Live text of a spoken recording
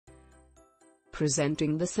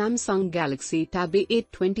Presenting the Samsung Galaxy Tab A8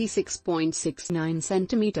 26.69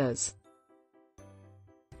 cm.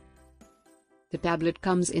 The tablet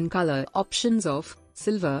comes in color options of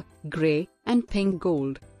silver, grey, and pink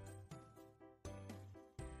gold.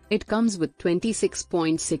 It comes with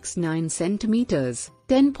 26.69 cm,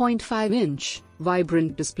 10.5-inch,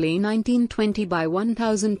 vibrant display 1920 by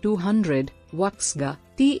 1200, WUXGA,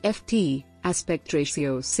 TFT, aspect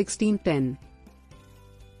ratio 16:10.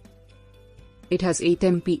 It has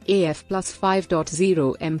 8MP AF plus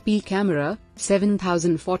 5.0 MP camera,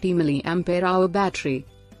 7040 mAh battery.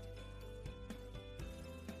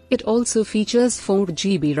 It also features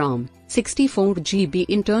 4GB ROM, 64GB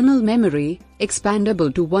internal memory,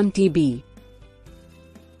 expandable to 1TB.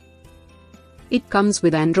 It comes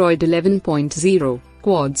with Android 11.0,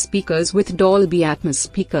 quad speakers with Dolby Atmos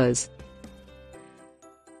speakers.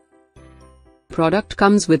 Product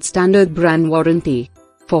comes with standard brand warranty.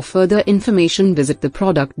 For further information visit the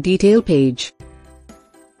product detail page.